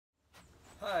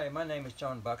Hi, my name is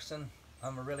John Buxton.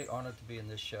 I'm really honored to be in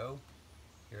this show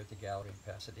here at the gallery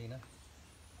in Pasadena.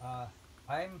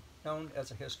 I'm known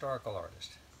as a historical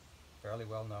artist, fairly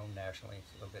well known nationally,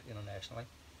 a little bit internationally,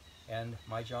 and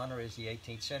my genre is the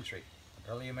 18th century,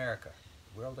 early America,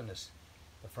 wilderness,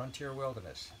 the frontier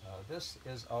wilderness. This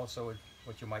is also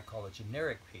what you might call a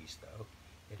generic piece, though.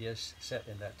 It is set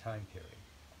in that time period.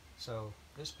 So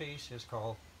this piece is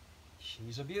called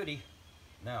She's a Beauty.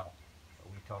 Now,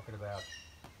 are we talking about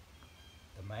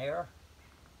the mayor,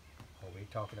 or are we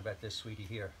talking about this sweetie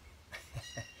here?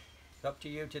 It's up to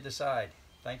you to decide.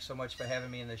 Thanks so much for having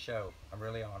me in the show. I'm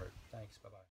really honored. Thanks. Bye-bye.